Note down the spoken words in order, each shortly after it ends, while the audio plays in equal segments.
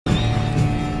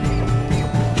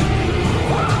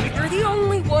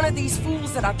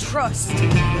that I trust.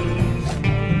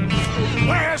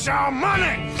 Where's our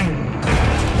money?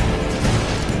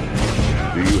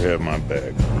 Do you have my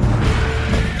back?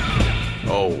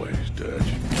 Always, Dutch.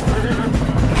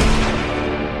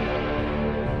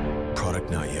 Product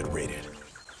not yet rated.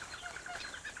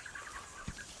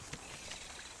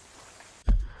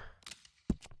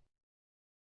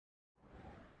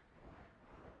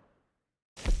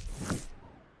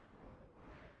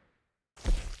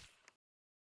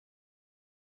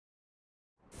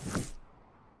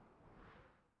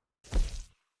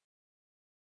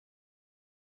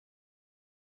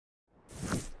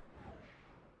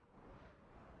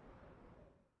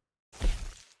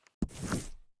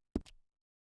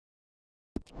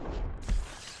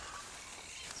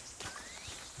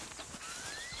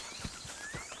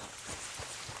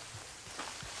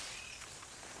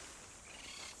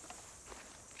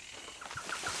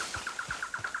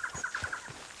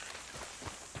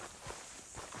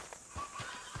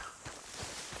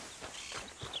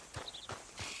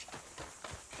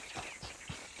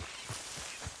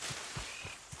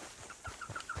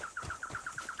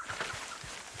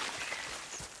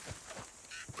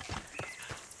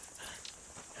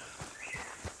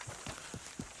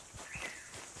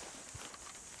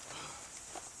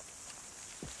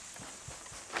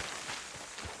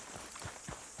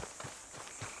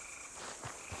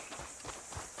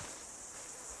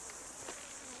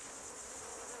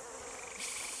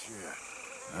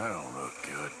 That don't look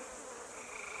good.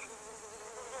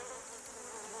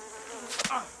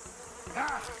 What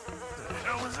the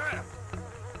hell was that?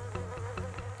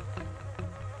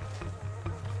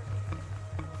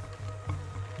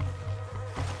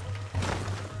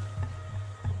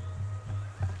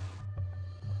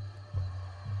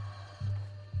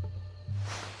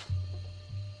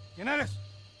 ¿Quién eres?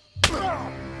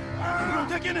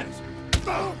 Pregunté quién eres.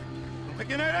 Pregunté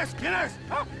quién eres. ¿Quién eres?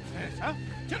 ¿Ah? ¿Quién eres? ¿Ah?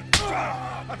 ¿Quién?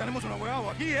 Ah, tenemos un ahuevado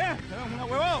aquí, ¿eh? Tenemos un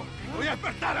ahuevado. Voy a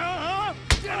despertar, ¿ah?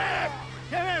 ¿Quién eres?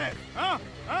 ¿Quién eres? ¿Ah?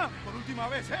 ¿Ah? Por última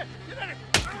vez, ¿eh? ¿Quién eres?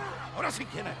 Ahora sí,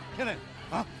 ¿quién eres? ¿Quién eres?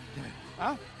 ¿Ah? ¿Quién eres?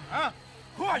 ¿Ah? ¿Ah?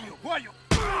 Who are you? Who are you?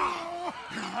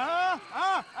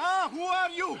 Who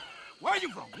are you? Where are you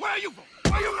from? Where are you from?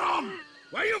 Where are you from?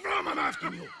 Where are you from, I'm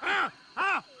asking you?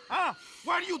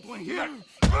 What are you doing here?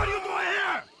 What are you doing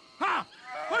here? Huh?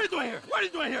 What are you doing here? What are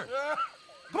you doing here?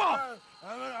 Come on!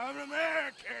 I'm an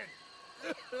American.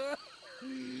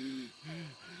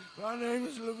 My name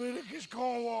is Leviticus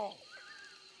Cornwall.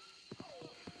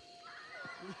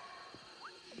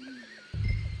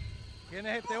 ¿Quién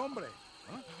es este hombre?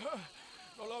 ¿Ah?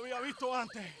 No lo había visto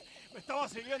antes. Me estaba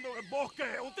siguiendo en el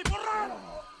bosque. ¡Un tipo raro!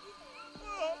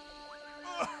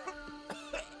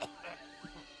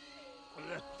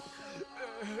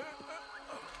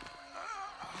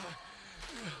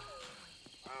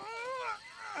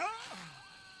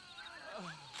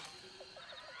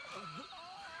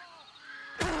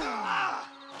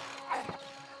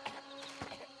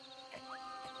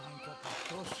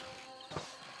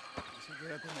 Así que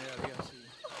ya te me daría así.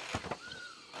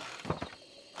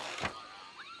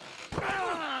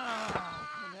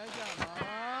 Que me ha llamado,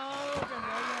 que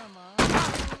me ha llamado.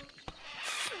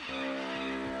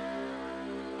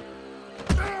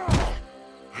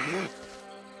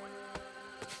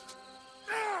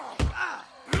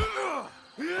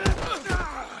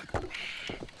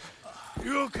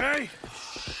 You okay?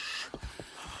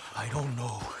 I don't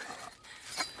know.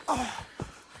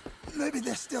 Maybe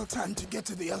there's still time to get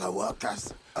to the other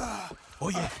workers. Oh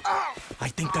yeah, I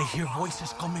think I hear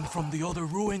voices coming from the other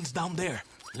ruins down there.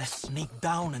 Let's sneak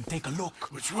down and take a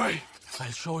look. Which way?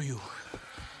 I'll show you.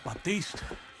 Baptiste,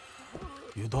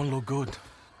 you don't look good.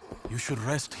 You should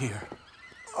rest here.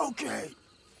 Okay,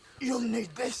 you'll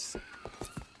need this.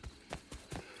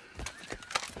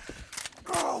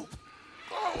 Go!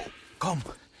 Go! Come,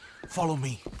 follow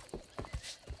me.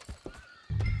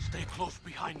 Stay close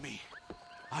behind me.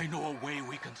 I know a way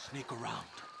we can sneak around.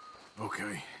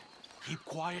 Okay. Keep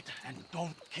quiet and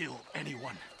don't kill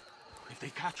anyone. If they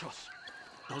catch us,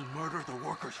 they'll murder the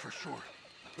workers for sure.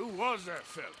 Who was that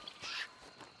fella? Shh.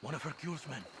 One of Hercule's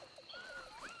men.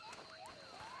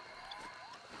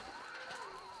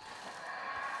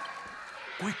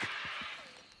 Quick!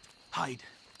 Hide.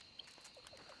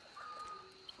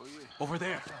 Over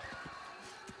there.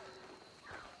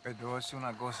 Te voy a decir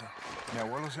una cosa. Mi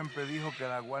abuelo siempre dijo que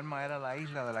la Guarma era la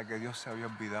isla de la que Dios se había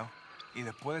olvidado. Y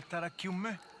después de estar aquí un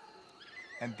mes,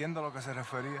 entiendo a lo que se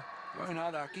refería. No hay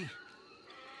nada aquí.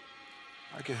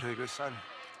 Hay que regresar.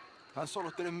 Tan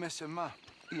solo 3 meses más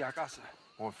y a casa.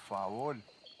 Por favor.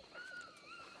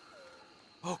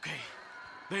 Okay,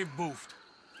 they've moved.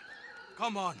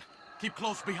 Come on, keep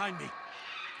close behind me.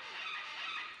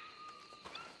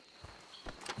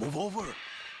 Move over.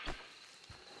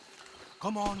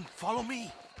 Come on, follow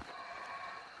me.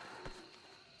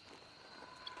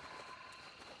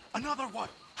 Another one.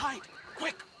 Hide,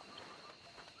 quick.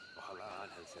 Ojalá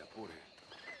Ángel se apure.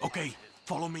 Okay,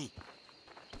 follow me.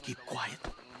 Keep quiet.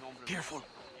 Careful.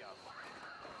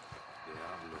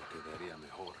 Diablo, quedaría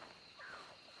mejor.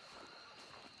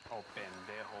 Oh,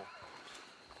 pendejo.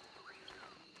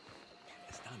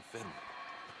 Está enfermo.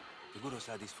 Seguro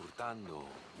está disfrutando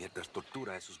mientras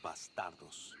tortura a esos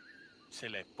bastardos. Se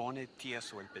le pone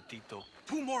tieso el petito.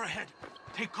 2 more ahead.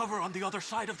 Take cover on the other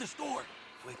side of this door.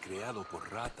 Fue creado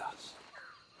por ratas.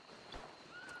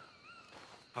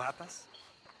 ¿Ratas?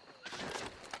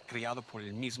 Criado por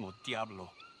el mismo diablo.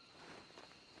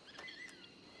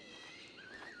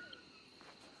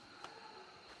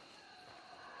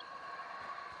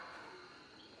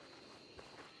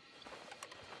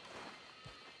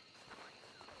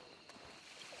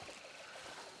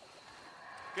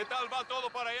 ¿Qué tal va todo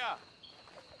para allá?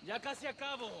 Ya casi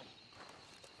acabo.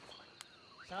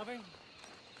 ¿Saben?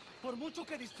 Por mucho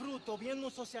que disfruto viendo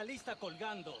un socialista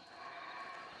colgando,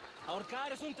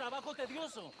 ahorcar es un trabajo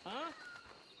tedioso, ¿ah?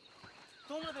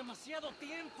 Toma demasiado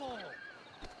tiempo.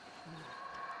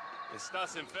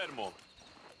 Estás enfermo.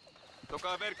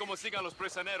 Toca ver cómo sigan los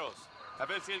prisioneros. A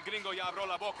ver si el gringo ya abrió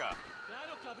la boca.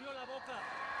 Claro que abrió la boca.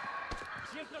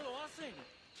 Siempre lo hacen.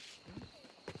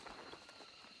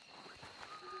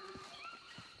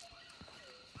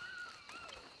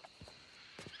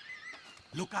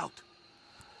 Look out.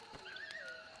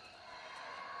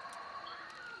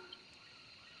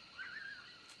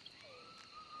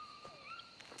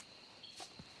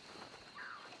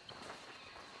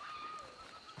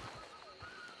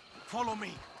 Follow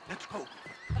me. Let's go.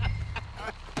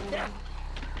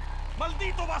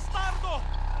 ¡Maldito bastardo!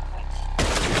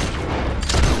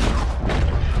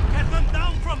 Get them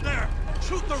down from there!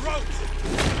 Shoot the ropes!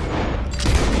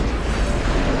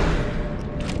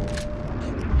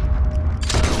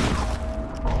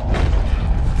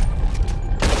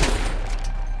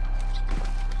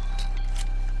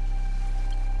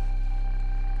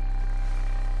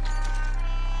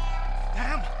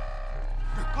 Damn!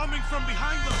 They're coming from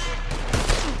behind us!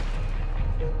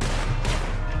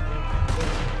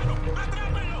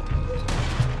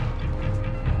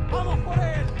 ¡Vamos por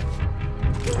él!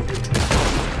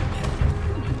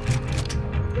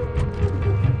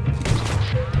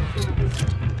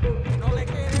 ¡No le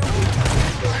quede una!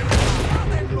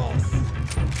 ¡Mátenlos!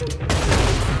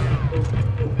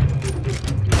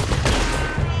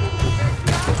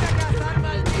 ¡Déjate cazar,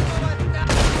 maldito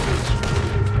bastardo!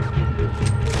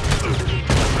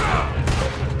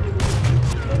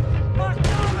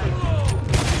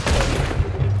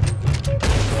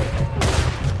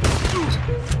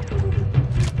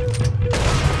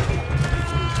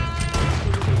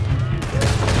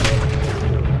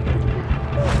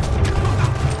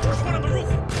 There's one on the roof!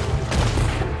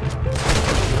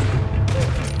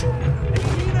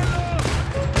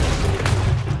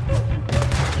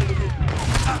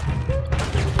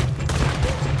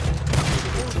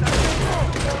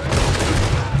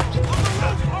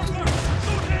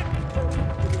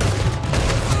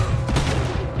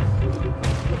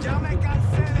 ¡Ya me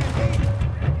cansé de ti!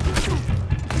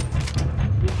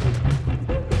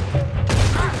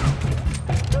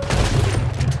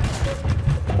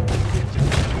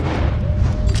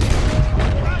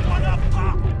 Wrap one up,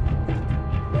 Pop!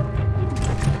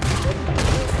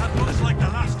 That was like the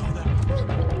last of them.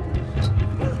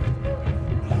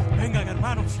 Vengan,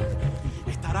 hermanos.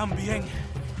 Estarán bien.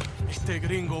 Este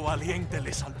gringo valiente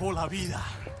le salvó la vida.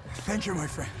 Thank you, my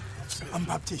friend. I'm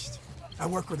Baptiste. I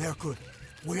work with Hercule.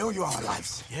 We owe you our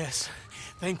lives. Yes,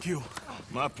 thank you.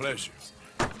 My pleasure.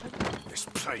 This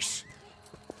place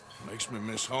makes me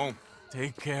miss home.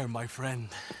 Take care, my friend.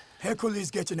 Hercule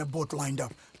is getting a boat lined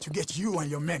up to get you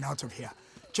and your men out of here.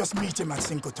 Just meet him at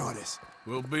Cinco Torres.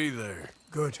 We'll be there.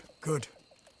 Good, good.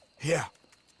 Here,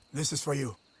 this is for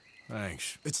you.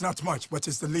 Thanks. It's not much, but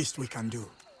it's the least we can do.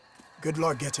 Good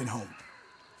luck getting home.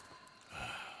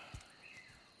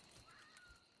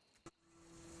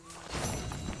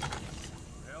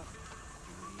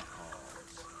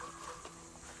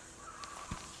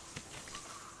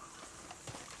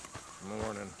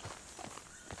 Morning.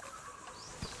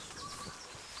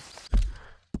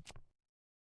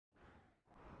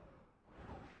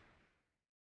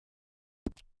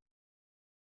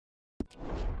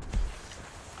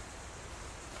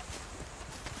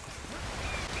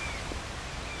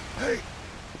 Hey!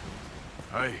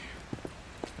 Hey.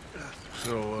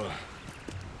 So,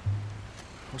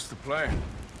 what's the plan?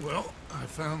 Well, I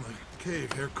found the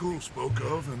cave Hercule spoke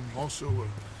of, and also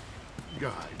a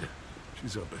guide.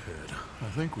 She's up ahead. I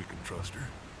think we can trust her.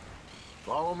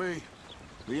 Follow me.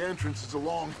 The entrance is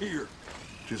along here.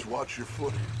 Just watch your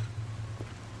foot.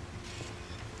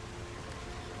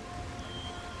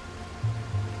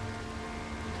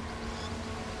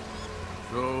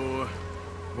 So,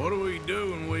 what do we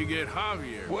do when we get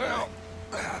Javier? Well,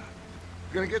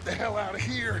 gonna get the hell out of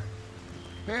here.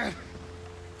 Man,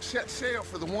 set sail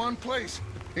for the one place.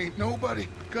 Ain't nobody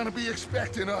gonna be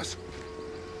expecting us.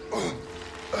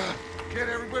 Get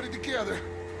everybody together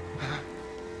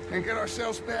and get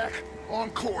ourselves back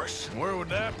on course. Where would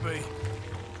that be?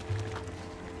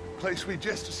 Place we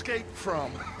just escaped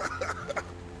from.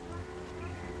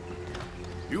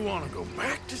 You want to go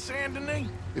back to Saint Denis?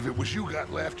 If it was you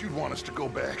got left, you'd want us to go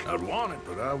back. I'd want it,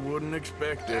 but I wouldn't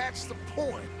expect it. That's the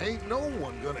point. Ain't no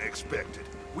one gonna expect it.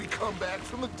 We come back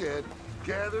from the dead,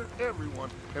 gather everyone,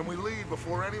 and we leave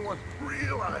before anyone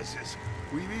realizes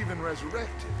we've even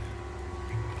resurrected.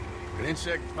 An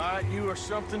insect bite you or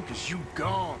something? Cause you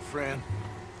gone, friend.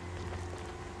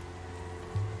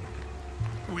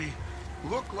 We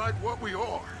look like what we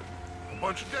are. A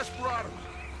bunch of desperados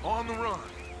on the run.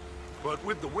 But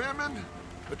with the women,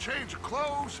 a change of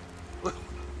clothes,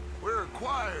 we're a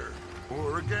choir,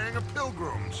 or a gang of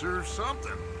pilgrims, or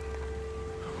something.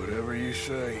 Whatever you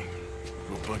say.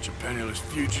 A bunch of penniless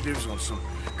fugitives on some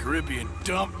Caribbean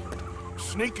dump,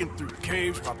 sneaking through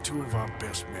caves while two of our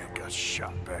best men got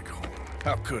shot back home.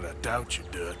 How could I doubt you,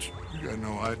 Dutch? You got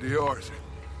no idea, Arthur.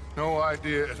 No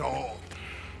idea at all.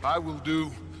 I will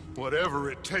do whatever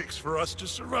it takes for us to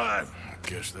survive. I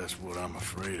guess that's what I'm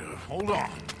afraid of. Hold on.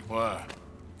 Why?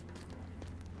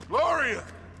 Gloria!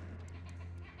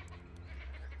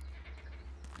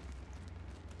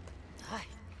 Ay,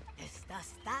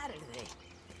 estás tarde.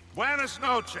 Buenas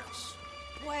noches.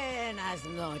 Buenas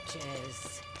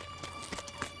noches.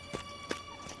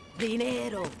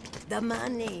 Dinero, the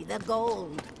money, the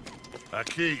gold.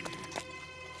 Aquí.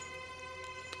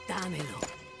 Dámelo.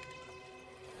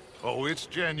 Oh, it's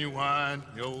genuine,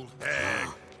 the old hag.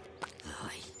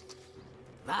 Ay.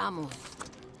 Vamos.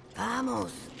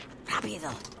 Vamos.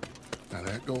 Rápido. Now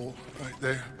that gold right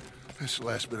there, that's the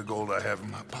last bit of gold I have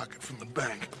in my pocket from the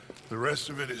bank. The rest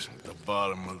of it is at the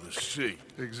bottom of the sea.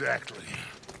 Exactly.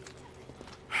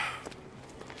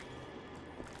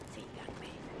 Síganme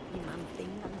y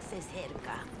manténganse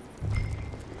cerca.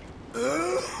 A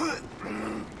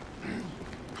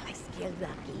la izquierda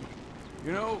aquí.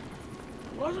 You know,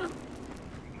 wasn't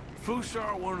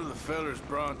Fusar one of the fellers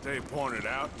Bronte pointed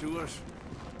out to us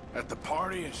at the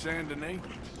party in Saint Denis?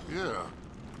 Yeah.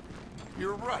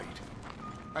 You're right.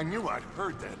 I knew I'd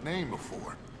heard that name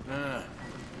before.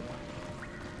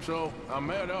 So, I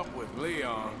met up with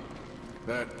Leon.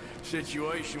 That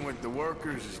situation with the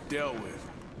workers is dealt with.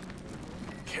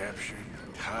 Captured,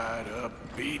 tied up,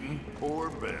 beaten. Poor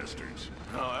bastards.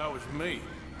 No, that was me.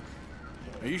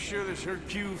 Are you sure this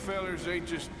Hercule fellers ain't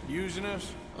just using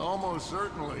us? Almost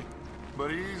certainly.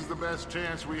 But he's the best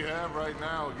chance we have right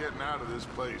now of getting out of this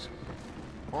place.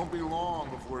 Won't be long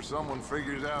before someone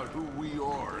figures out who we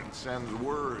are and sends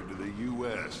word to the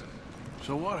U.S.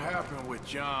 So what happened with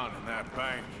John in that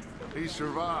bank? He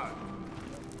survived.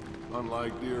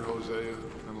 Unlike dear Hosea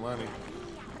and Lenny.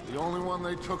 The only one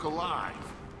they took alive.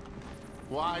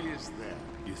 Why is that,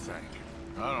 you think?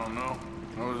 I don't know.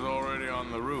 I was already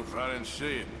on the roof. I didn't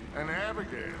see it. And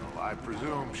Abigail, I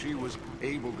presume she was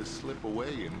able to slip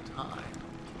away in time.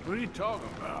 What are you talking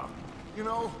about? You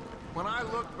know, when I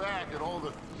look back at all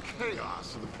the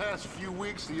chaos of the past few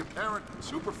weeks, the apparent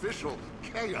superficial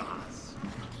chaos,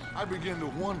 I begin to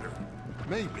wonder,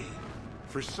 maybe,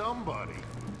 for somebody,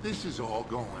 this is all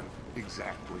going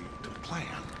exactly to plan.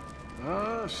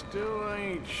 Still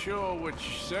ain't sure what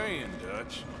you're saying,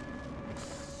 Dutch.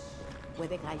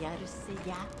 Puede callarse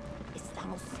ya.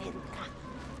 Estamos cerca.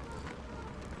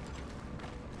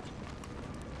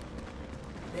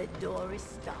 The door is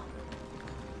stopped.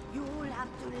 You'll have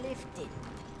to lift it.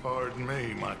 Pardon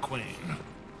me, my queen.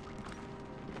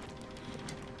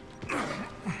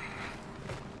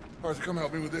 Arthur, come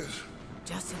help me with this.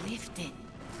 Just lift it.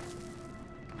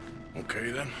 Okay,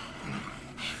 then.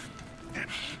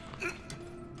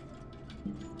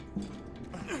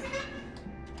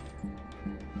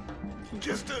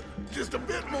 Just a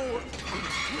bit more.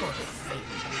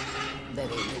 Very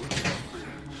good.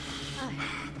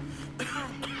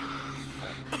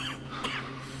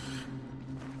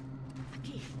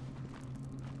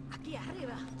 Aquí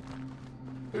arriba.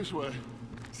 This way.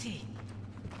 Sí.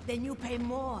 Then you pay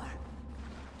more.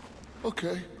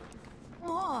 Okay.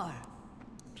 More.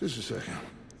 Just a second.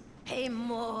 Pay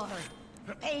more.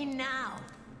 Pay now.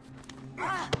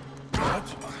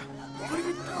 Dutch? What are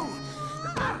you doing?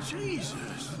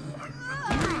 Jesus.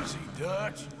 Easy,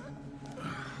 Dutch.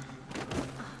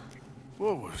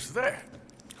 What was that?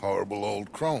 Horrible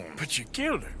old crone. But you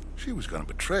killed her. She was gonna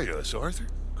betray us, Arthur.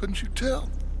 Couldn't you tell?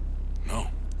 No.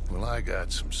 Well, I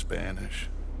got some Spanish.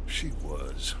 She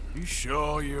was. You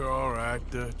sure you're all right,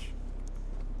 Dutch?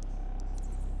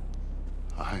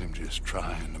 I am just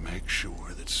trying to make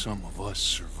sure that some of us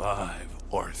survive,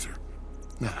 Arthur.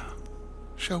 Now,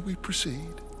 shall we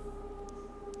proceed?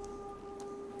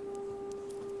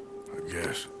 I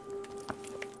guess.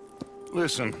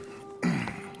 Listen,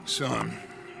 son,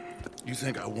 you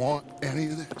think I want any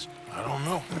of this? I don't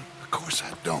know. Of course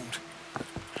I don't.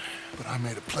 But I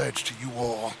made a pledge to you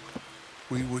all.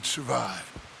 We would survive,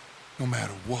 no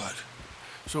matter what.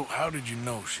 So how did you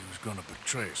know she was gonna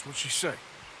betray us? What'd she say?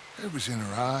 It was in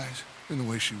her eyes, in the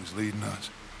way she was leading us.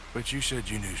 But you said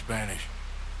you knew Spanish.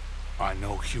 I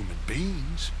know human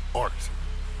beings, Arthur.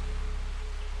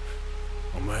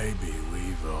 Well, maybe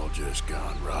we've all just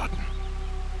gone rotten.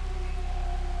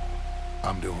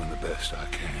 I'm doing the best I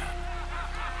can.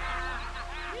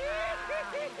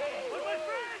 But my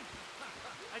friend!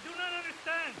 I do not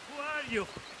understand. Who are you?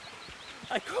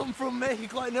 I come from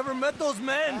Mexico. I never met those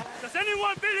men. Does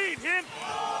anyone believe him?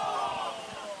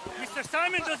 Mr.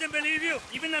 Simon doesn't believe you.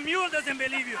 Even the mule doesn't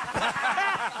believe you.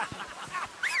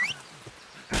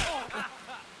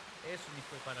 Eso ni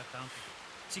fue para tanto.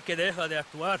 Sí que deja de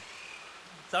actuar.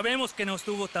 Sabemos que no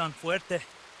estuvo tan fuerte.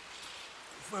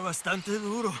 Fue bastante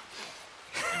duro.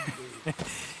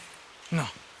 No,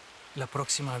 la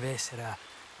próxima vez será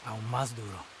aún más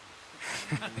duro.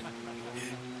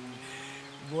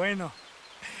 Bueno,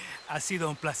 ha sido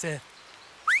un placer.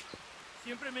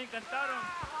 Siempre me encantaron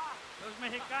los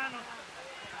mexicanos.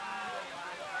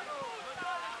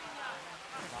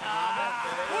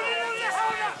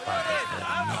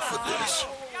 Enough of this.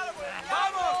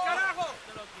 ¡Vamos, carajo!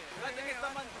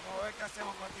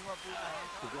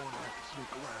 We're going to have to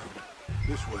sneak around.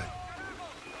 This way.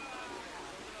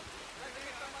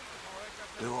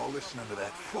 They're all listening to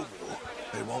that fool.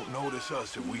 They won't notice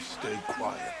us if we stay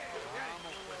quiet.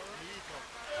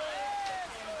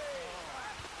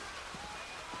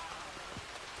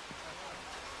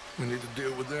 We need to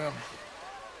deal with them.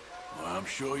 Well, I'm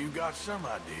sure you got some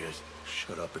ideas.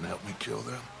 Shut up and help me kill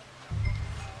them.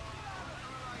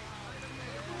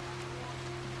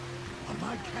 On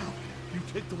my count, you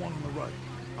take the one on the right.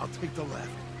 I'll take the left.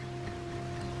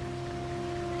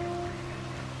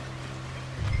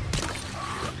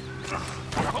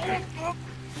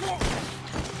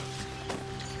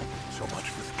 So much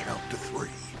for the count to 3.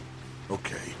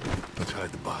 Okay, let's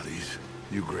hide the bodies.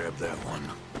 You grab that one.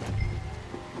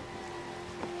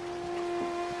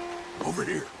 Over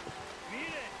here.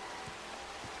 Mire,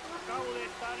 acabo de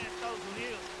estar en Estados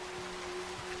Unidos.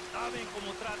 ¿Saben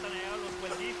cómo tratan allá los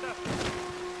pueblitas?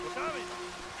 ¿Lo saben?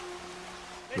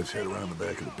 Let's head around the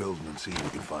back of the building and see if we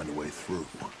can find a way through.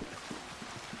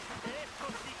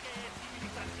 Esto sí que es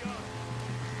civilización.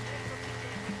 Esto sí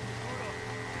que es el futuro.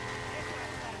 Esta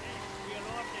es la ley y el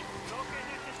orden. Lo que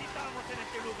necesitamos en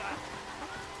este lugar.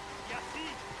 Y así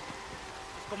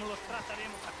es como los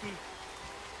trataremos aquí.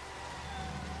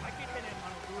 Hay que tener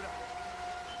mano dura.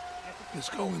 Let's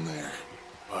go in there.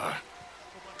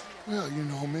 Well, you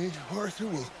know me. Arthur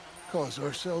will cause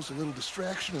ourselves a little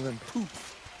distraction and then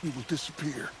poof, we will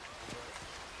disappear.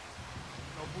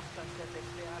 No buscan ser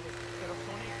desleales, pero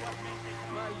son igualmente.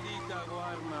 Maldita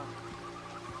guarma.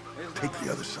 Take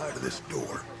the other side of this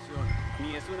door.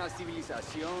 Ni es una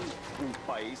civilización, un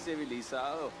país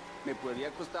civilizado. Me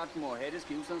podría costar mujeres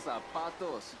que usan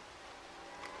zapatos.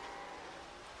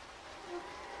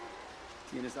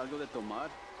 ¿Tienes algo de tomar?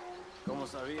 ¿Cómo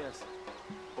sabías?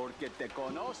 Porque te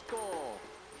conozco.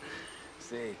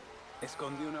 Sí,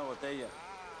 escondí una botella.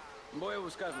 Voy a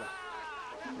buscarla.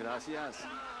 Gracias.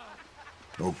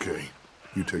 Okay,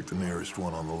 you take the nearest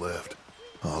one on the left.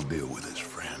 I'll deal with his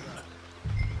friend.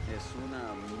 Es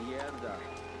una mierda.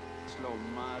 Es lo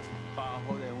más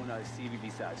bajo de una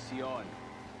civilización.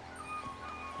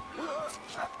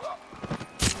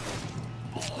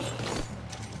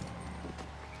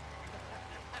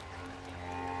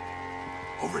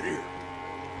 Over here.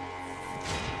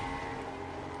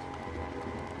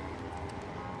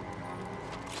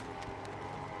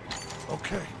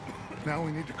 Okay, now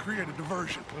we need to create a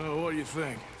diversion. Well, what do you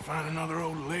think? Find another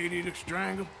old lady to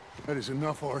strangle? That is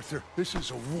enough, Arthur. This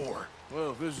is a war.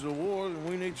 Well, if this is a war, then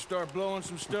we need to start blowing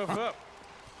some stuff up.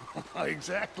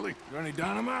 Exactly. Is there any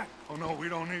dynamite? Oh, no, we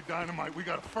don't need dynamite. We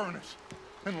got a furnace.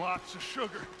 And lots of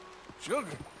sugar.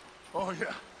 Sugar? Oh,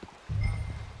 yeah.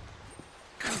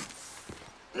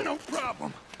 No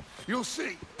problem. You'll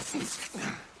see.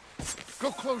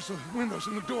 Go close the windows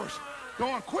and the doors. Go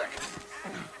on, quick!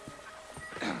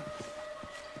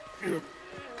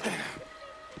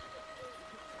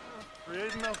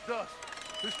 Create enough dust.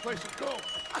 This place will go.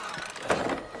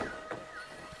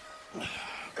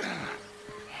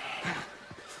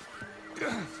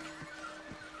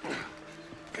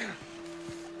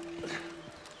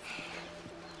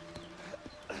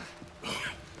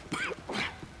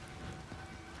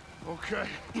 Okay.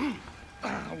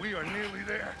 We are nearly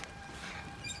there.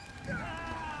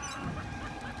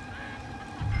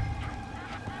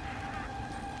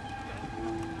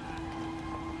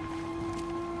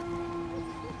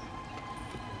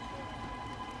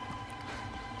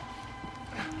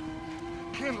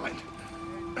 Kindling.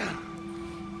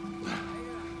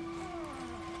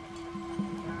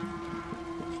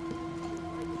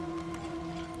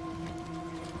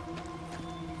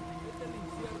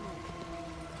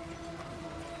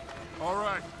 All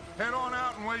right, head on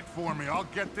out and wait for me. I'll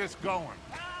get this going.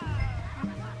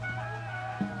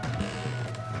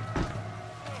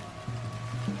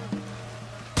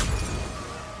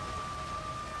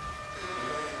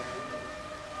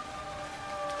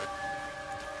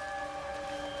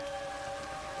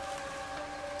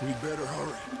 We better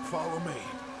hurry. Follow me.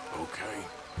 Okay.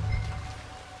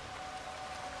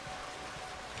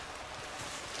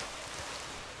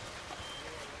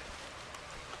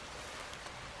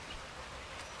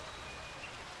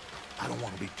 I don't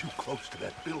want to be too close to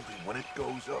that building when it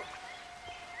goes up.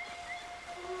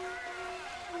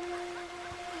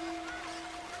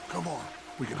 Come on,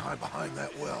 we can hide behind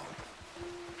that well.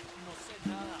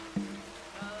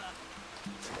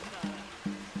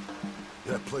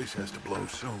 That place has to blow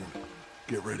soon.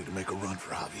 Get ready to make a run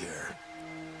for Javier.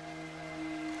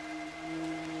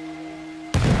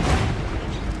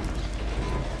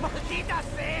 ¡Maldita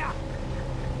sea!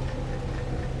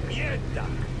 ¡Mierda!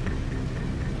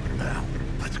 Now,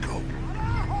 let's go.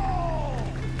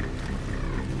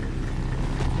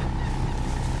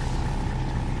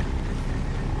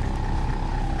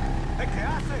 ¿Qué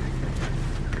haces?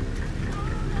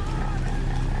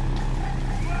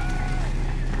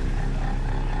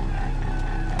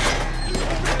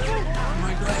 Am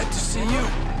I glad to see you?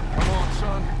 Come on,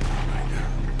 son.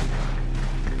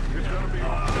 It's gonna be all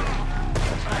right.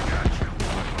 I got you.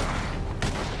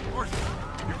 Arthur,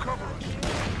 you cover us.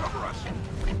 Cover us.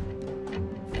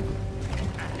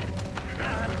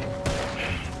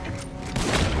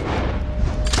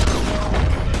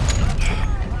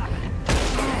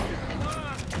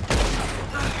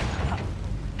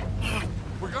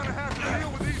 We're gonna have to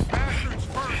deal with these bastards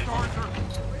first, Arthur.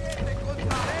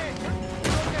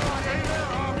 Stay there,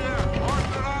 Javier.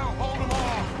 Arthur and I'll hold them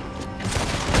off.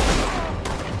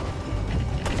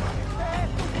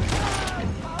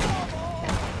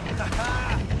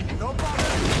 ¡No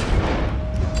pares!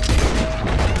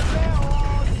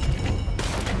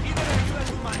 ¡Pídele ayuda a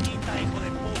tu manita, hijo de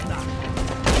puta!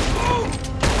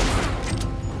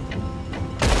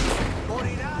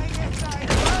 ¡Morirá en esta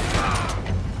espada!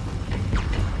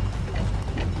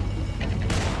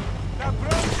 ¡La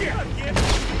próxima!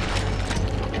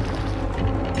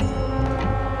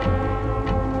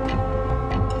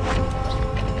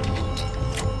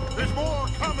 There's more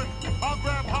coming. I'll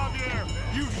grab Javier.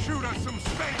 You shoot us some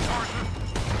space, Arthur.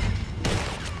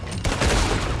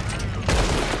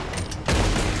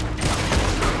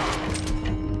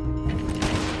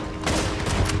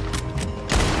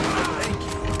 Thank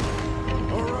you.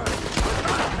 All right, let's get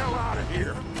the hell out of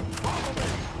here. Follow me.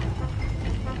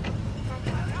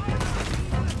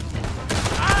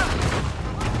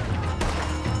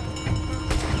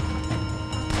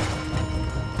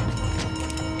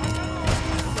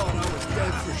 Thought I was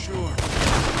dead for sure.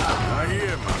 Not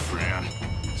yet, my friend.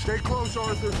 Stay close,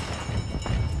 Arthur.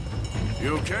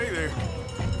 You okay there?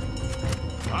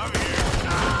 Javier.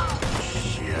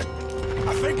 Shit. I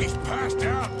think he's passed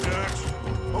out, Dutch.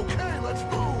 Okay, let's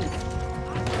move.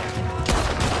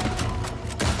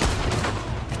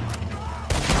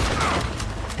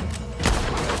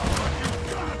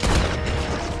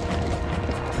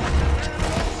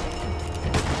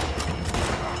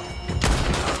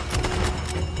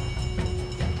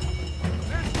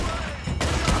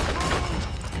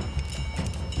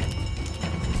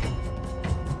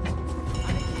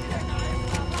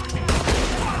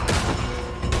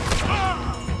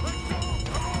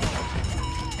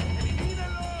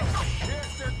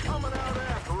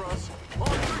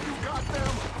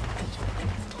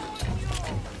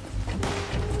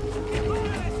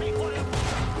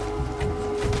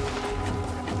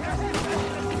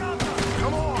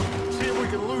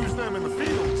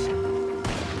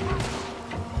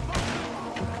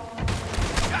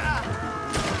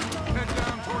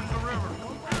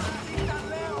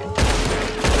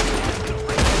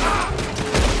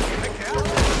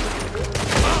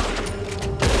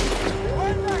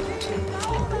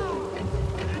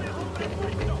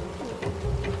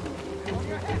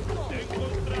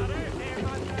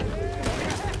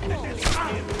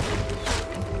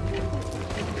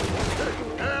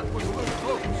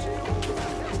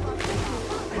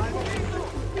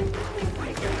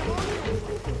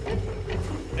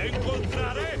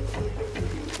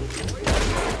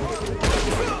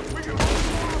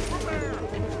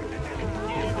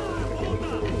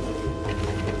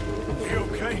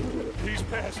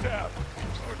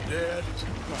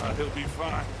 He'll be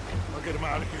fine. I'll get him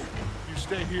out of here. You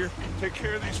stay here, take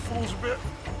care of these fools a bit.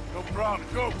 No problem.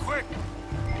 Go quick.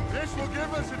 This will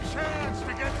give us a chance to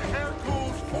get to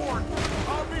Hercule's fort.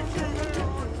 I'll be through there.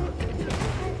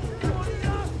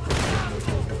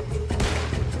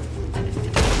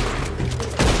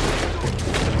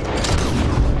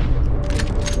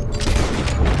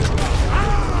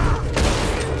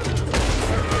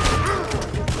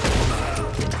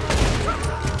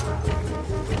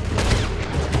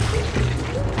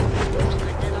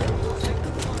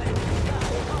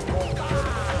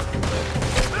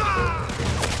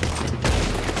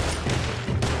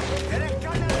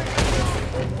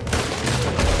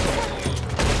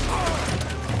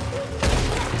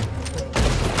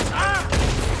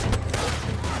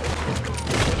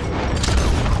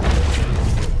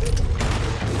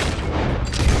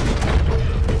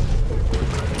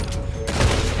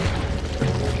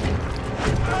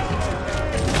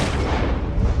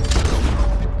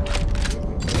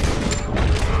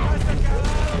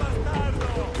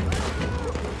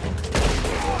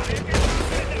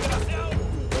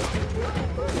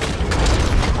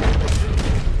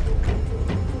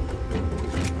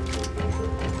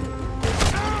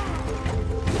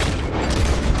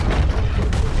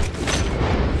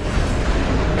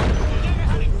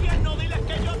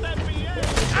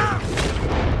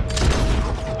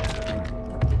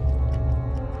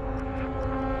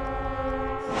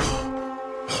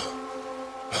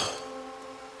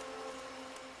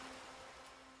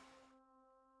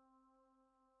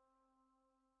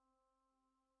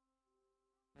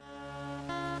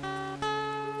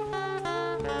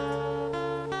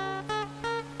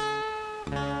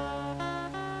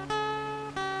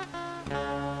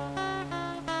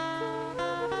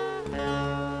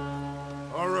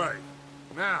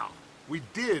 We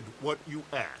did what you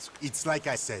asked. It's like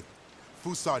I said.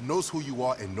 Fussar knows who you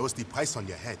are and knows the price on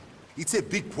your head. It's a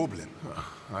big problem.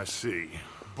 I see.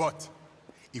 But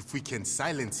if we can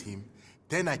silence him,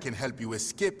 then I can help you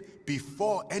escape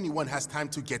before anyone has time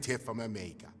to get here from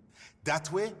America. That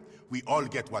way, we all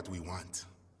get what we want.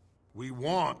 We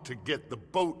want to get the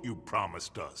boat you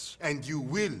promised us. And you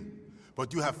will.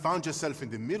 But you have found yourself in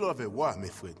the middle of a war, my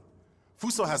friend.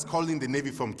 Fussar has called in the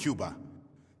Navy from Cuba.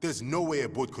 There's no way a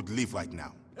boat could leave right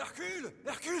now. Hercule!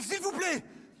 Hercule, s'il vous plaît!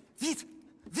 Vite!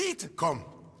 Vite! Come.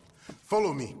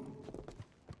 Follow me.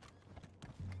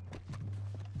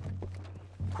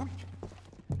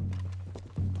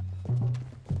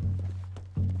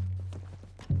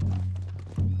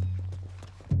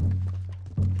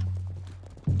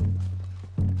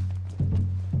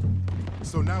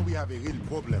 So now we have a real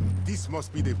problem. This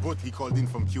must be the boat he called in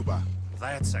from Cuba.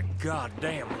 That's a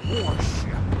goddamn warship.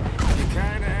 You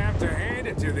kinda have to hand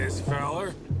it to this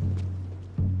feller.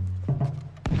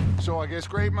 So I guess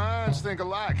great minds think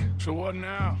alike. So what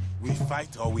now? We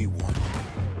fight or we won.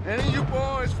 Any of you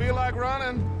boys feel like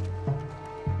running?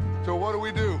 So what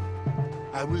do?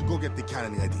 I will go get the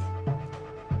cannon ready.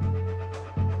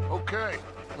 Okay,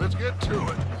 let's get to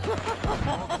it.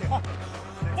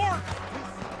 Mark!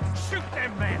 Shoot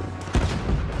them men!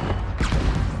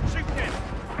 Shoot them!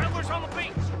 Fellas on the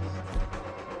beach!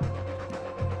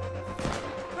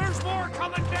 There's more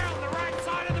coming down the right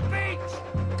side of the beach!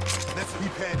 Let's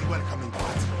prepare the welcoming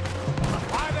part.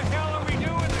 Why the hell are we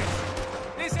doing this?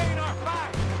 This ain't our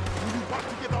fight! Do you want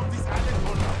to get off this island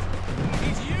or not?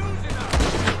 He's using us!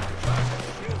 Just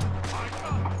shoot,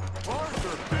 Micah!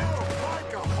 Arthur, Bill,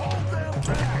 Micah, hold them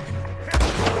back!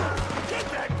 Get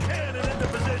that cannon into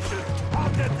position!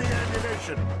 I'll get the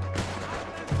ammunition!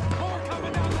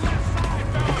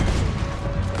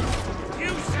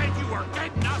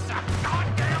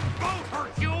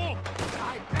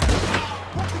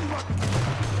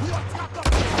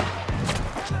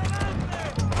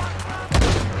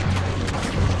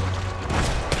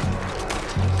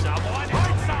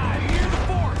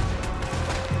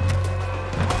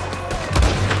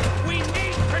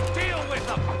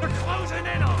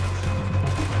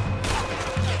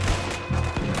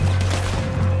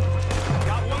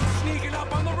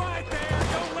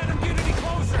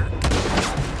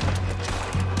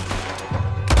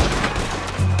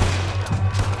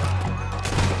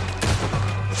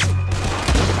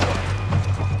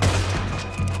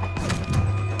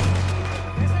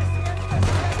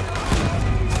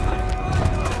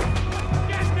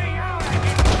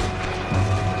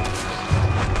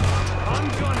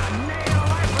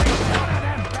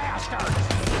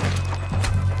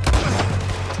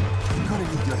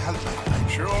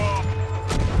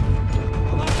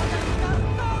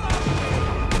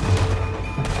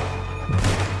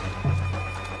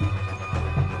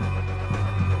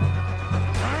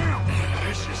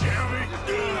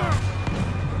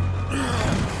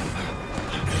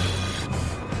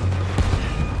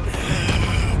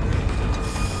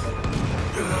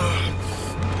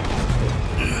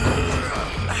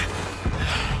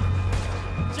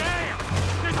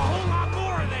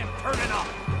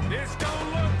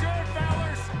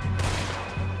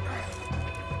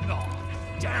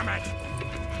 Damn it!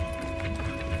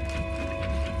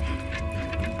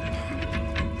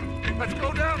 Let's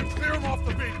go down and clear them off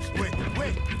the beach.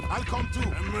 Wait. I'll come too.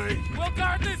 And me. We'll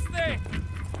guard this thing!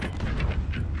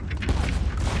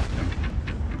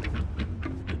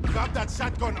 Grab that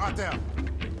shotgun out there.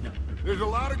 There's a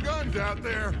lot of guns out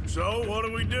there. So, what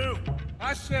do we do?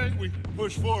 I say we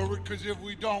push forward, because if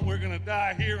we don't, we're gonna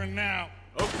die here and now.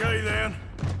 Okay, then.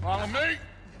 Follow me?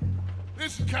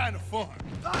 This is kind of fun.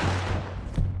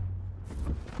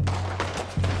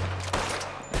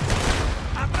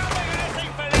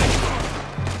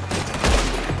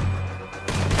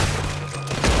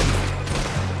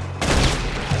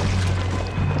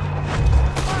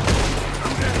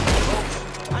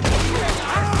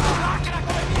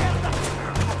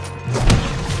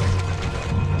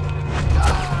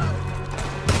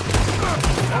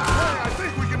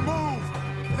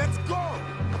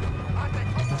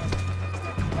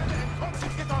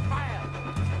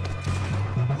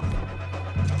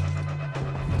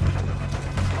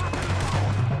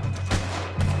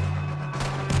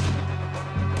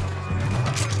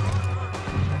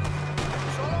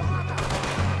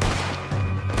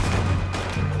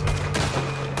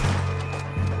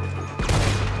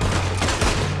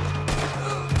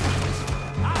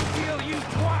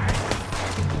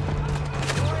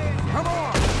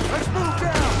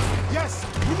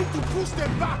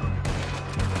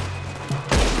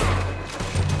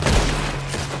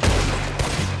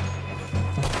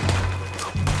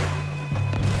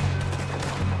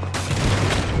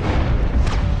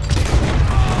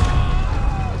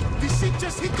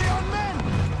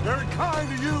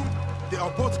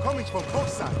 From both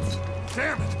sides.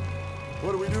 Damn it!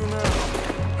 What do we do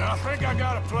now? I think I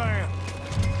got a plan.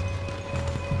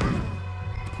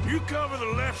 You cover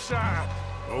the left side.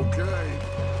 Okay.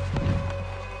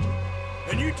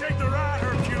 And you take the right,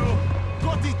 Hercule.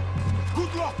 Got it!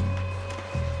 Good luck!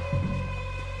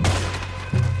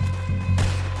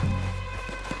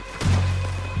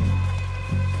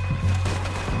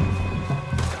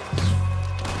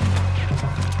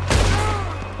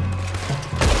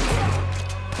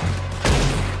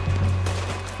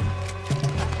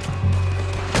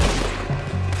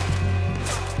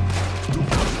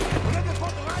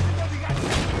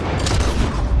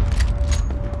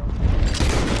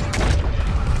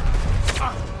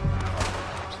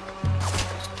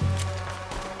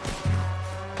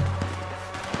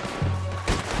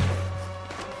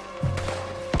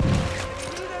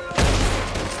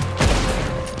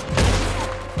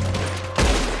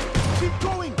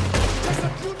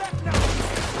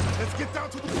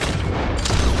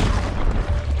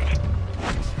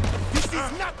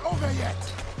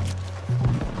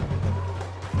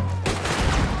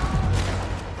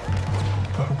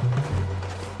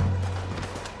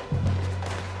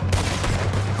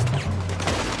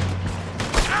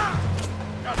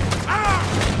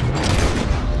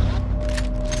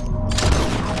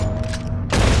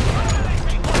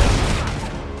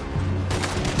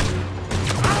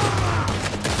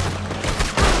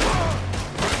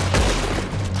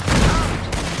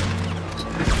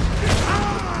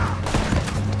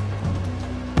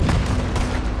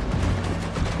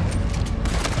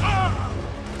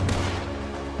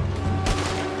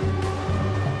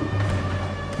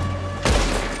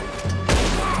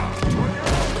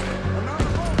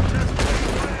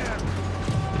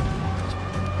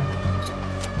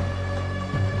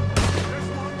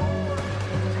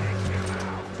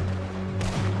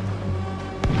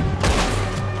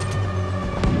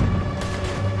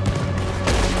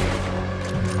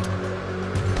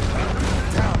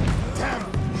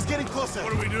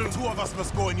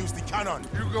 Must go and use the cannon.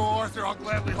 You go, Arthur. I'll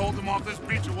gladly hold them off this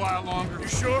beach a while longer. You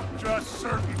sure? Just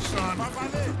certain, son.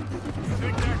 You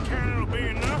think that cannon will be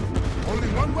enough? Only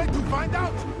one way to find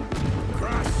out.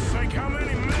 Christ's sake, how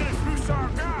many men has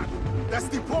Rockstar got? That's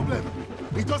the problem.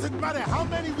 It doesn't matter how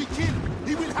many we kill.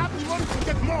 He will have the money to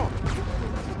get more.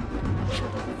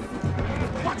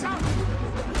 Watch out!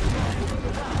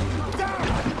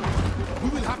 Down! We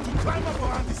will have to climb up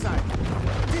around the side.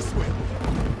 This way.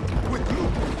 With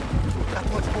Luke. That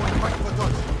one's going right for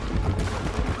Dutch.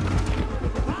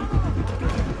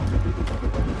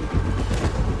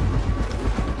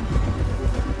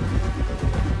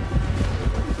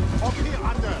 Up here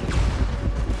under.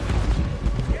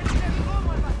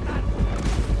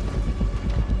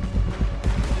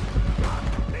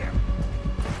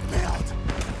 Merde!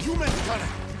 You make the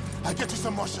gunner. I'll get you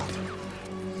some more shot.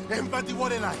 Aim by the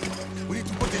water line. We need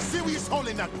to put a serious hole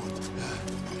in that boat.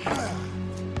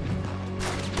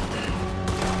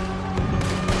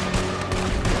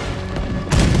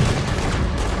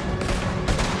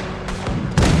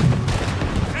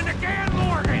 And again,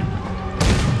 Lord!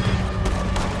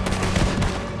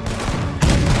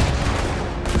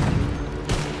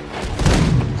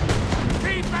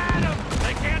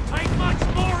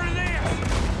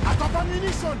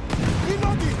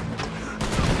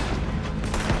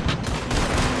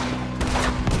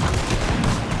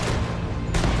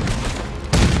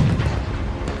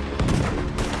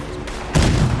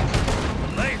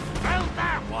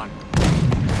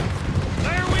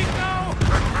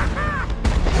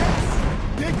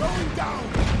 down!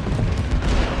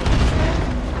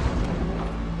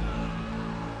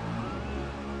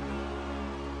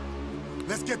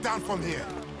 Let's get down from here.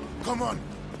 Come on.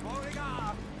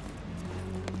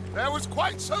 That was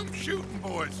quite some shooting,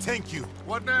 boys. Thank you.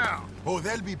 What now? Oh,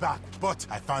 they'll be back. But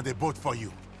I found a boat for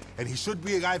you. And he should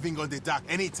be arriving on the dock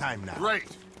any time now.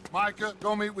 Great. Micah,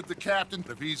 go meet with the captain.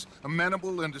 If he's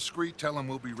amenable and discreet, tell him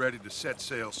we'll be ready to set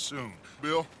sail soon.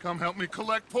 Bill, come help me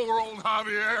collect poor old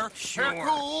Javier. Sure.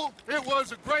 Hercule, it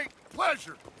was a great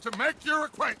pleasure to make your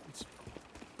acquaintance.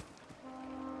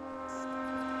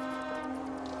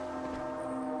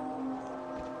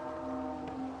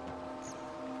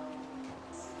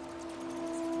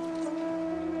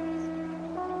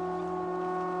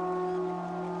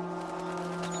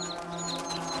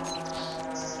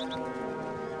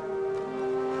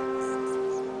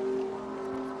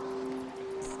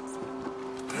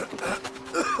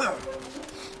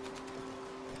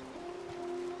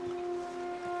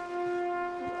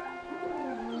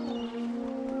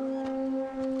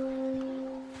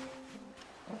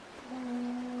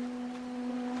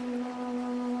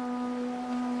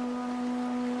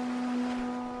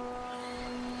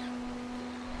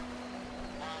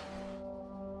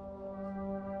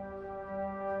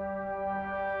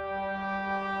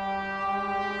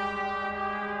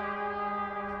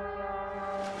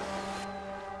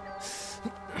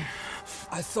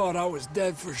 I thought I was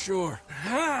dead for sure.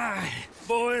 Hi,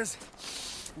 boys.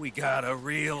 We got a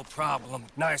real problem.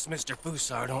 Nice Mr.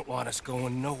 Fusar don't want us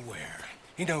going nowhere.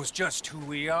 He knows just who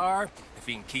we are. If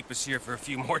he can keep us here for a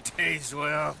few more days,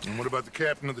 well... And what about the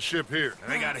captain of the ship here?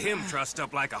 They got him trussed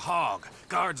up like a hog.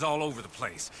 Guards all over the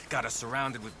place. Got us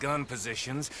surrounded with gun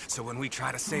positions, so when we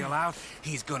try to sail out,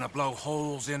 he's gonna blow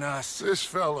holes in us. This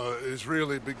fella is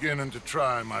really beginning to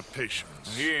try my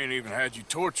patience. He ain't even had you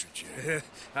tortured yet.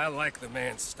 I like the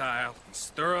man's style.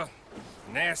 He's thorough,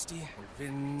 nasty, and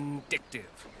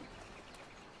vindictive.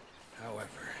 However,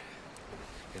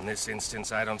 in this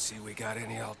instance, I don't see we got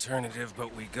any alternative,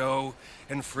 but we go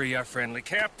and free our friendly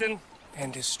captain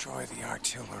and destroy the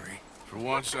artillery. For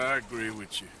once, I agree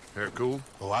with you. Hercule?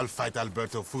 Oh, I'll fight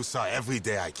Alberto Fusar every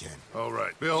day I can. All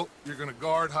right. Bill, you're gonna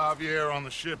guard Javier on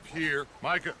the ship here.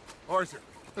 Micah, Arthur,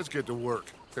 let's get to work.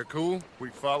 Hercule, we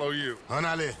follow you.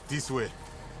 Anale, this way.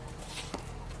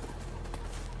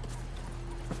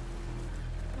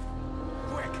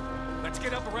 Quick, let's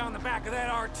get up around the back of that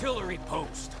artillery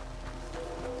post.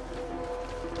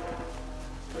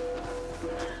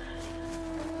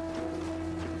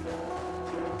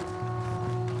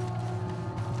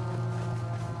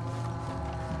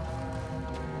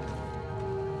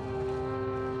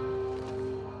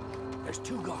 There's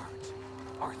 2 guards.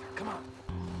 Arthur, come on.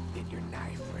 Get your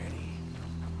knife ready.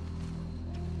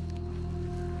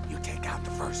 You take out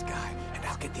the first guy, and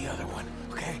I'll get the other one,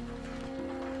 okay?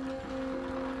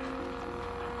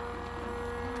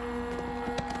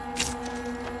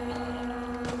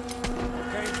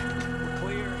 Okay, we're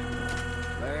clear.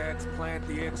 Let's plant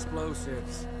the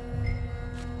explosives.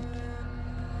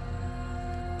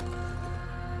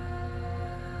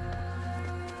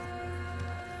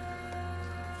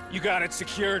 You got it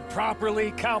secured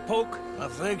properly, cowpoke? I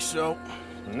think so.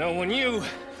 Knowing you,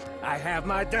 I have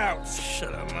my doubts.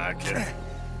 Shut up, Micah.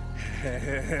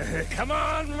 Come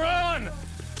on, run!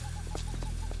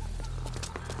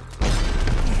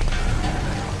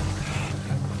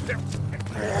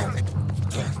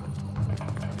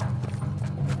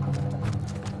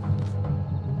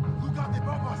 Look out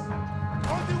above us!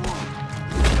 On the wood!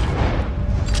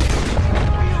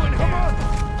 Come on!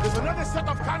 There's another set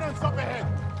of cannons up ahead!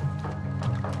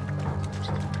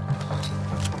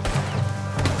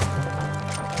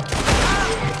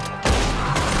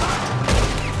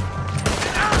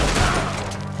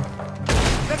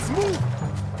 Let's move!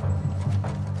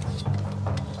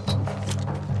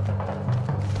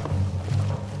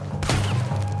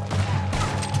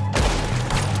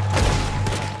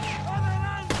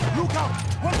 Look out!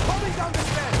 One coming down the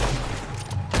stairs!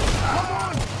 Come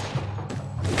on!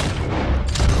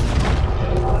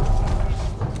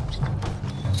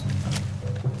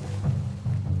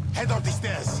 Head up the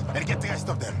stairs and get the rest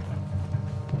of them.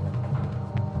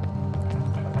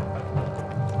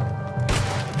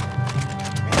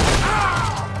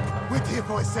 Wait here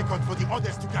for a second for the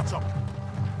others to catch up.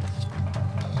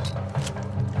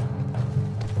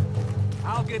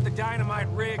 I'll get the dynamite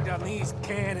rigged on these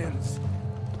cannons.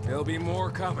 There'll be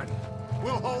more coming.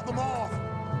 We'll hold them off.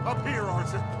 Up here,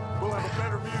 Arthur. We'll have a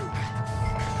better view.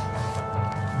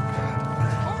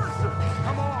 Arthur!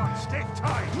 Come on, stay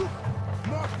tight. Look!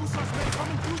 More Fusar's men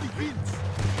coming through the fields.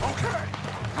 Okay,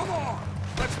 come on.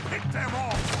 Let's pick them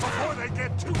off before they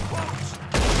get too close.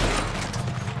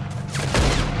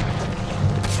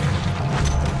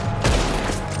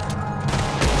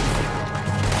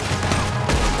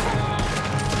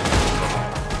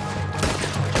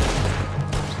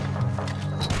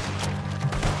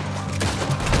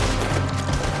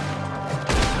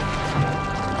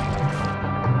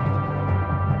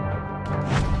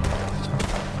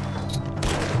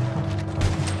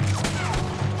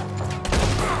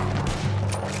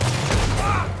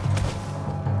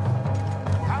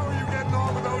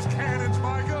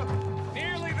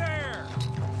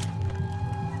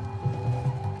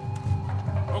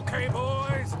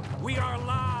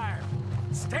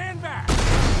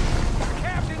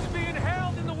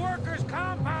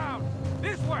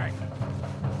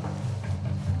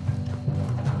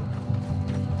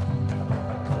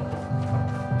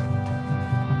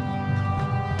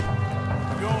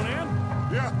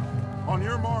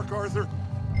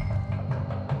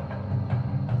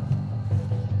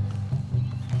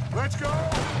 Let's go!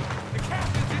 The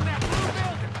captain's in that blue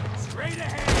building! Straight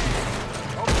ahead!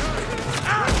 Okay!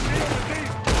 Let's deal with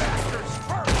these bastards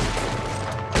first!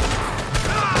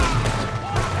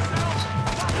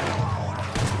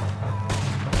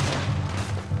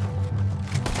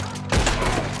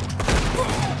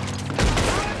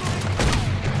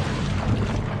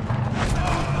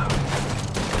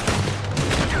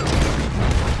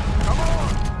 Come on!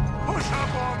 Push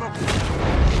up on them!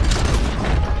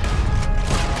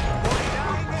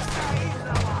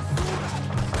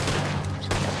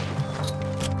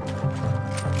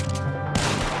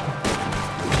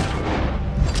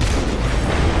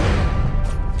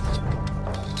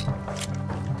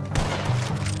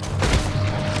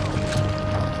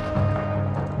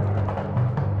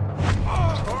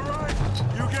 All right,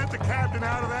 you get the captain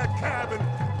out of that cabin.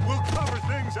 We'll cover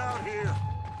things out here.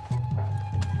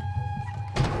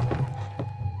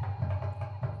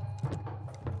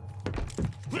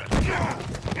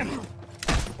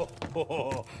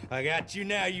 Oh, I got you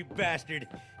now, you bastard.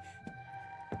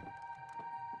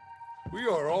 We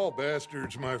are all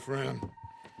bastards, my friend.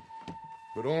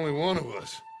 But only one of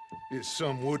us is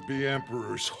some would-be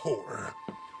emperor's whore.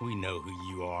 We know who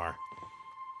you are.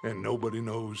 And nobody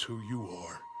knows who you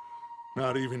are.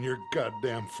 Not even your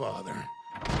goddamn father.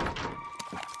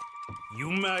 You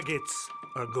maggots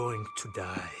are going to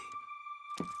die.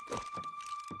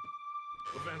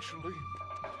 Eventually,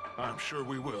 I'm sure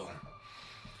we will.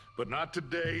 But not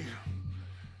today,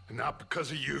 and not because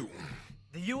of you.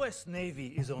 The U.S. Navy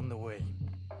is on the way.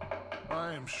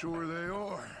 I am sure they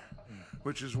are.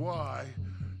 Which is why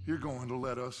you're going to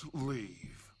let us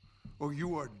leave. Or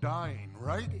you are dying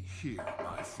right here,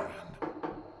 my friend.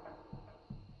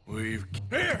 We've...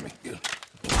 Here!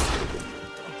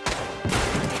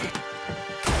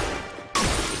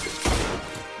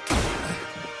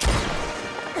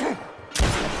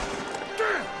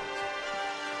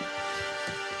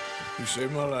 You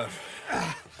saved my life.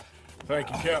 Thank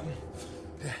you, Captain.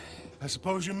 I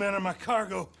suppose you men are my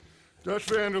cargo. Dutch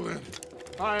Van der Linde,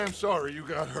 I am sorry you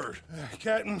got hurt.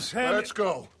 Captain Sam... Let's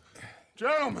go.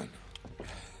 Gentlemen.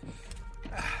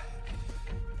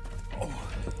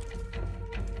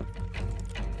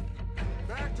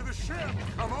 Back to the ship.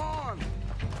 Come on.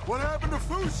 What happened to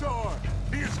Fusar?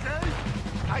 He escaped?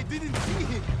 I didn't see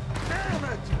him. Damn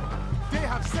it! They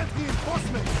have sent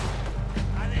reinforcements.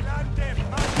 Adelante,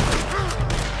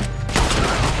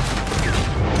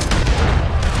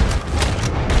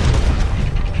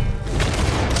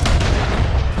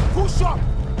 Push up!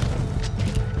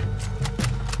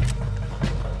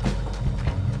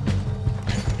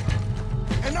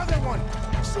 Another one!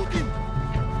 Shoot him!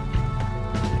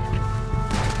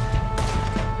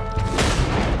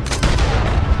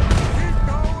 Keep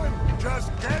going! Just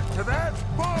get to that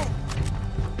boat!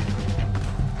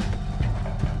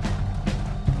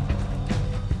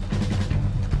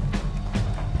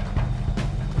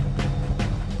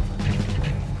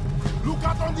 Look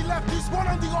out on the left, there's one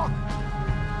on the rock!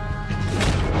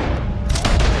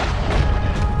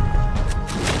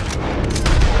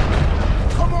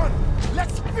 Come on,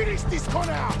 let's finish this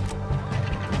corner!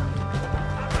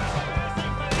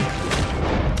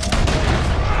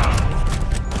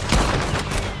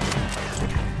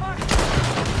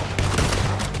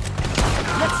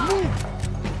 Let's move!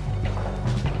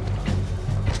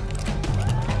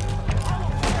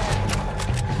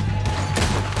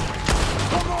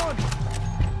 Come on!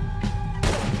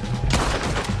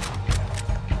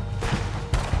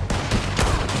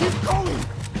 Keep going!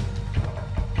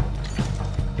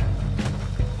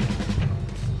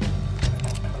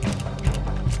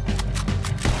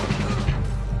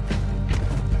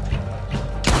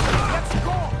 Let's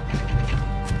go!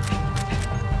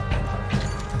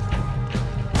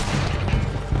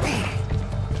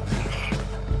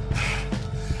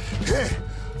 Hey,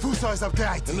 Fusa is up there,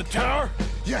 I think. In the tower?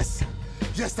 Yes.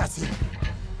 Yes, that's him.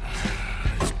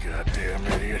 This goddamn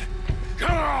idiot.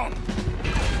 Come on!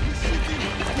 He's shooting.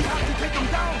 We have to take him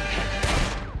down.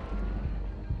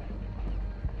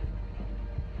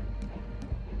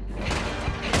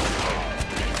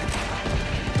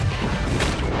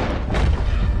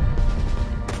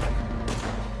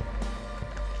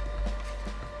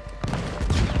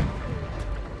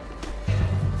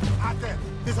 Out there,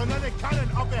 there's another cannon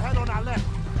up ahead on our left.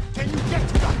 Can you get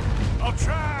to that? I'll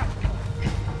try!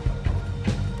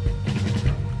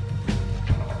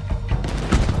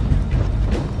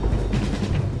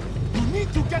 You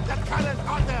need to get that cannon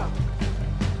out there.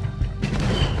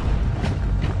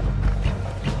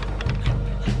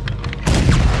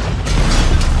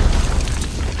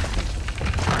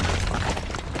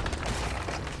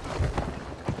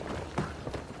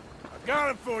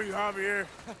 Got it for you, Javier.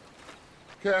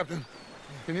 Captain,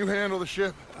 can you handle the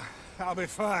ship? I'll be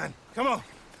fine. Come on.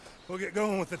 We'll get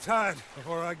going with the tide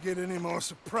before I get any more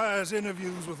surprise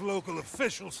interviews with local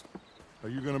officials. Are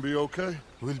you gonna be okay?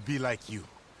 We'll be like you.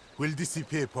 We'll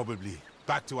disappear probably.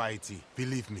 Back to Haiti.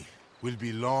 Believe me, we'll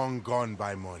be long gone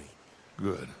by morning.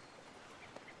 Good.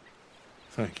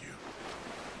 Thank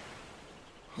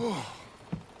you.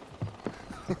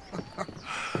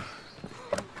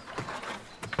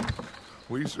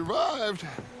 We survived.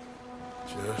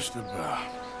 Just about.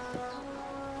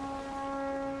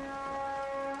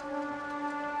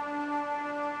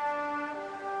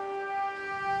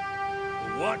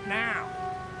 What now?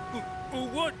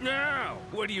 What now?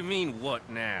 What do you mean, what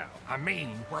now? I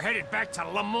mean, we're headed back to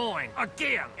Lemoyne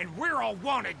again, and we're all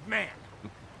wanted men.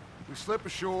 We slip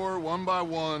ashore one by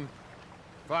one,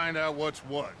 find out what's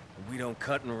what. We don't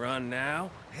cut and run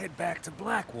now? Head back to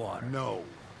Blackwater. No.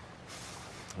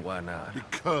 Why not?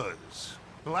 Because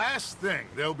the last thing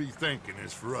they'll be thinking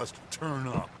is for us to turn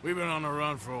up. We've been on the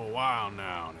run for a while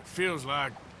now, and it feels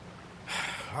like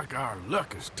our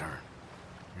luck has turned.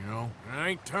 You know, it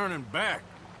ain't turning back.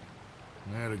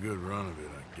 We had a good run of it,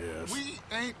 I guess. We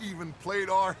ain't even played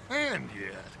our hand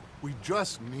yet. We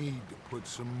just need to put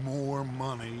some more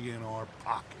money in our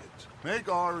pockets. Make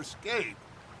our escape.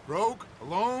 Broke,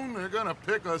 alone, they're gonna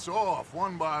pick us off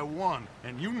one by one,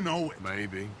 and you know it.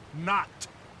 Maybe. Not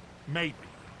maybe.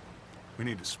 We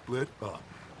need to split up.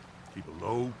 Keep a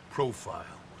low profile.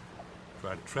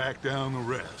 Try to track down the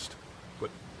rest. But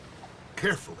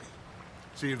carefully.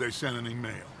 See if they send any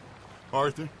mail.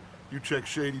 Arthur, you check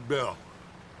Shady Belle.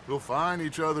 We'll find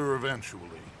each other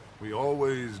eventually. We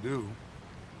always do.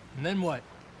 And then what?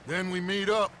 Then we meet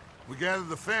up. We gather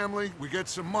the family, we get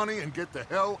some money, and get the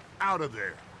hell out of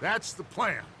there. That's the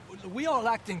plan. We all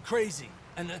acting crazy.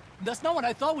 And that's not what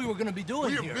I thought we were gonna be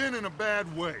doing here. We have been in a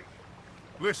bad way.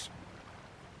 Listen.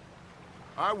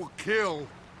 I will kill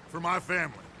for my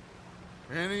family.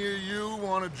 Any of you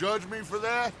want to judge me for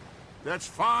that? That's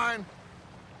fine.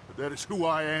 But that is who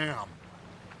I am.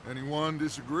 Anyone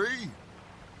disagree?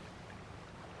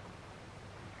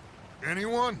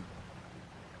 Anyone?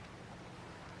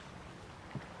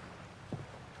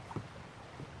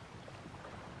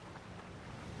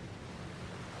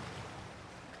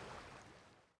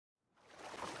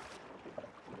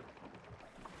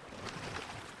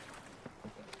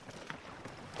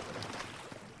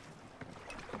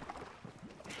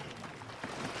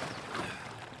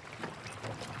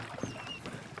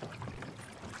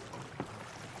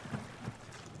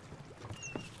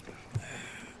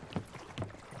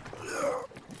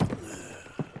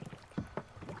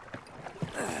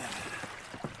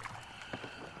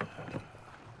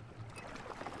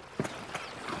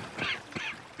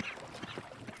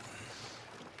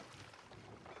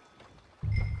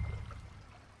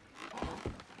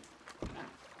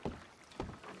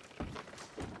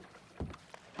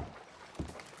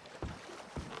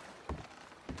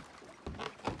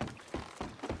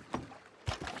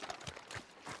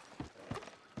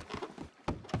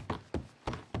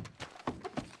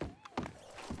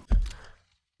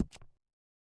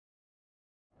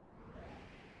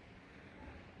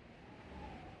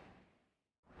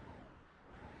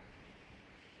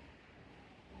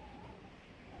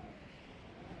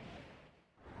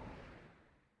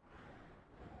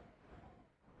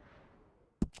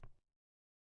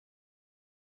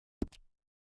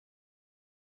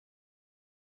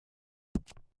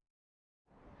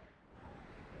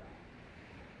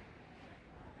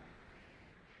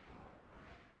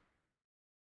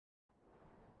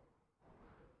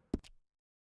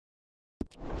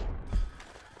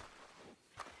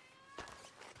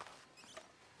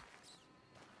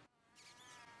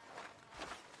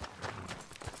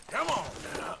 Come on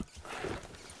now.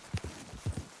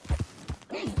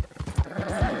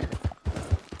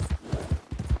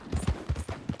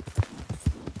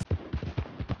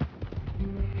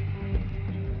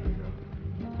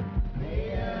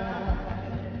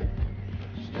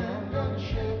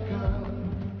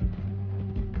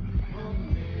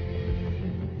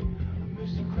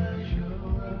 Mr. Crash.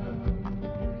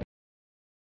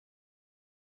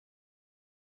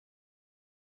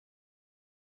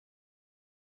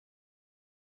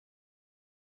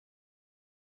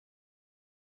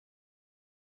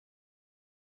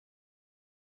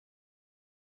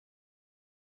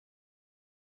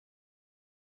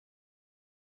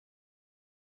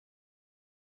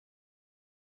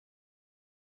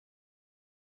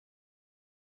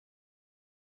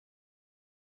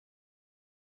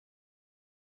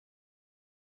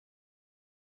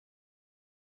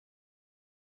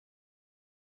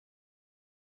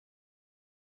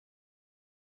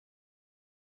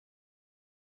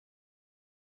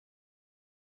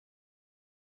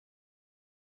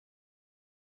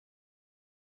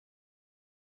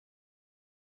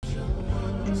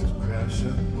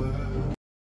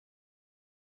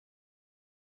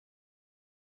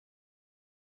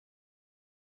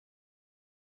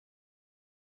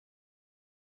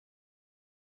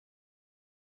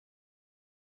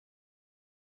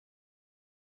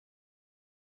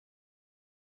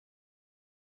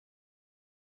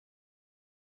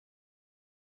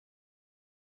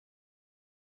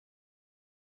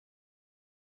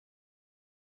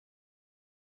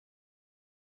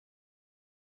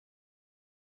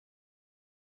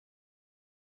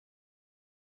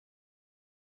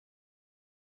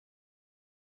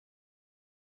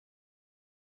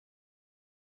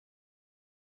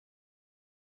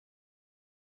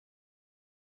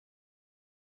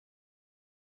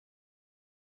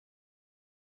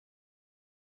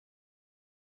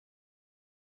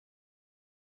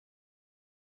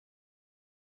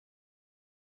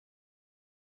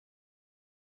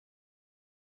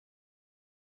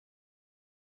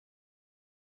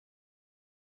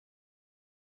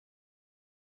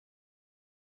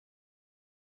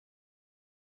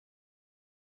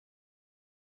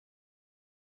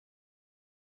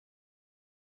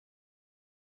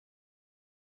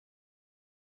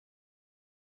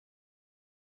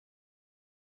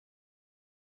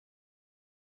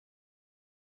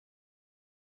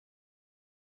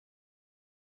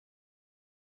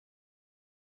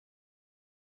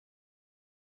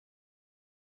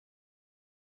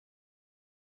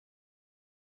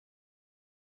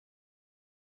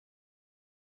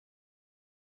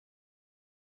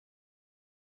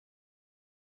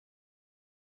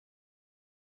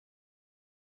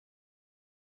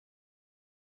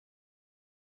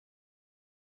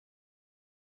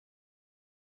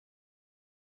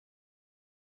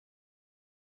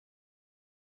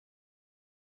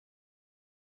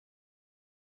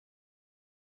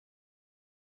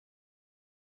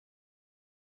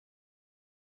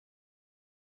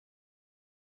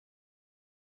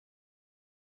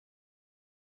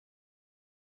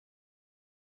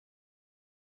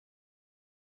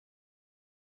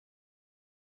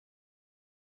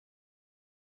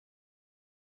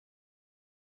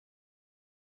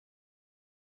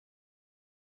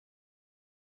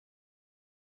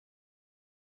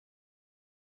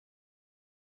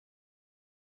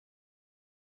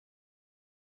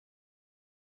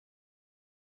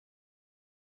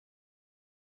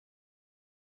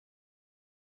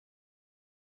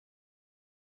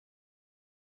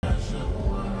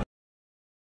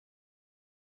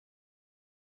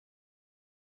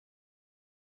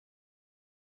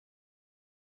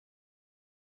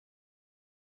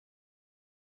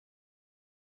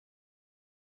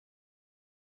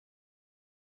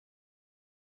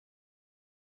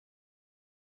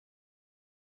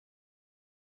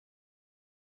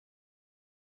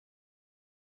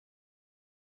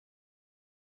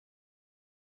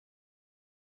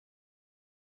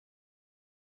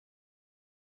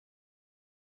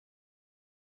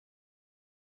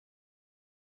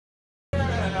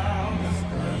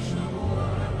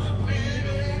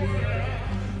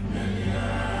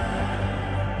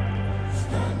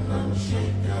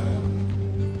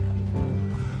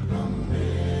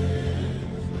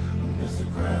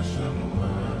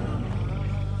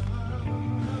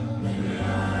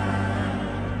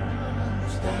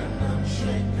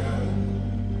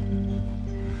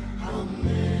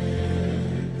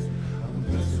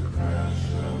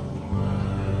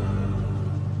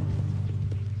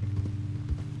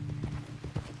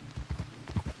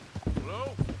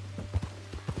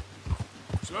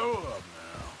 Slow up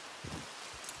now.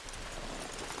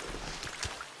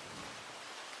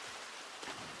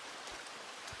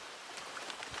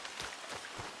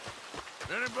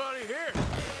 Anybody here?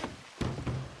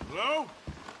 Hello?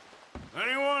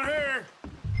 Anyone here?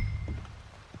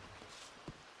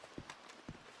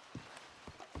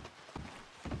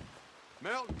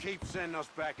 Milton keeps sending us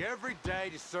back every day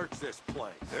to search this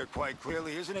place. There quite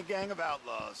clearly isn't a gang of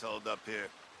outlaws holed up here.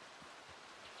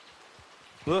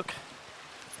 Look,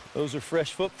 those are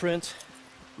fresh footprints.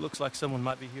 Looks like someone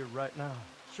might be here right now.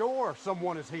 Sure,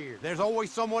 someone is here. There's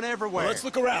always someone everywhere. Well, let's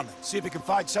look around and see if we can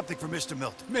find something for Mr.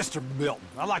 Milton. Mr. Milton,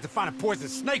 I'd like to find a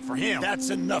poisonous snake for him. That's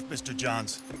enough, Mr.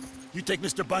 Johns. You take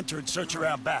Mr. Bunter and search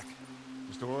around back.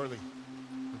 Mr. Orley,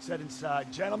 let's head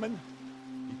inside. Gentlemen,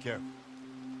 be careful.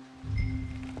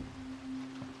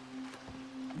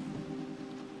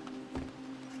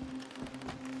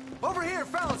 Over here,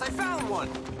 fellas, I found one!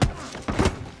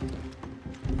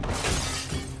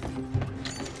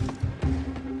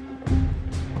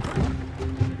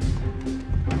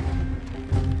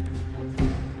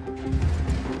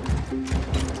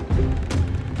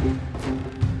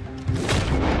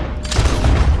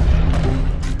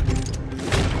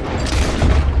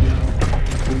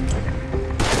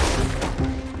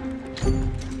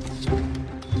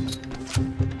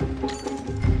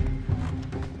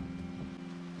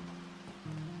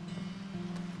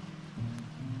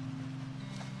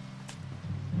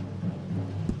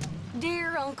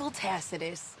 Dear Uncle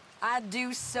Tacitus, I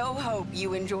do so hope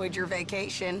you enjoyed your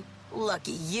vacation.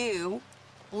 Lucky you,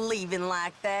 leaving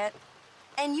like that.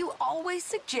 And you always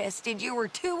suggested you were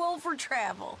too old for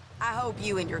travel. I hope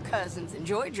you and your cousins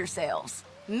enjoyed yourselves.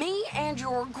 Me and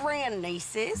your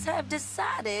grandnieces have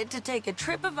decided to take a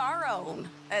trip of our own,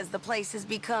 as the place has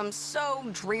become so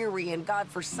dreary and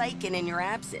godforsaken in your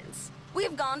absence. We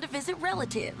have gone to visit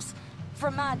relatives.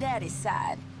 From my daddy's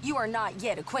side, you are not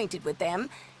yet acquainted with them,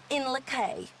 in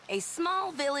Leviticus, a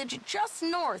small village just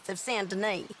north of Saint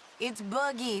Denis. It's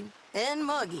buggy and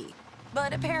muggy,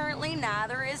 but apparently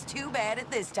neither is too bad at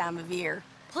this time of year.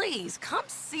 Please come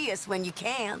see us when you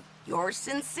can. Yours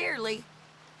sincerely,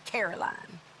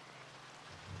 Caroline.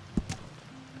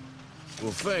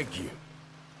 Well, thank you,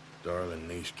 darling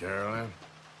niece Caroline.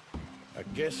 I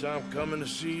guess I'm coming to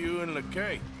see you in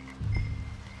Leviticus.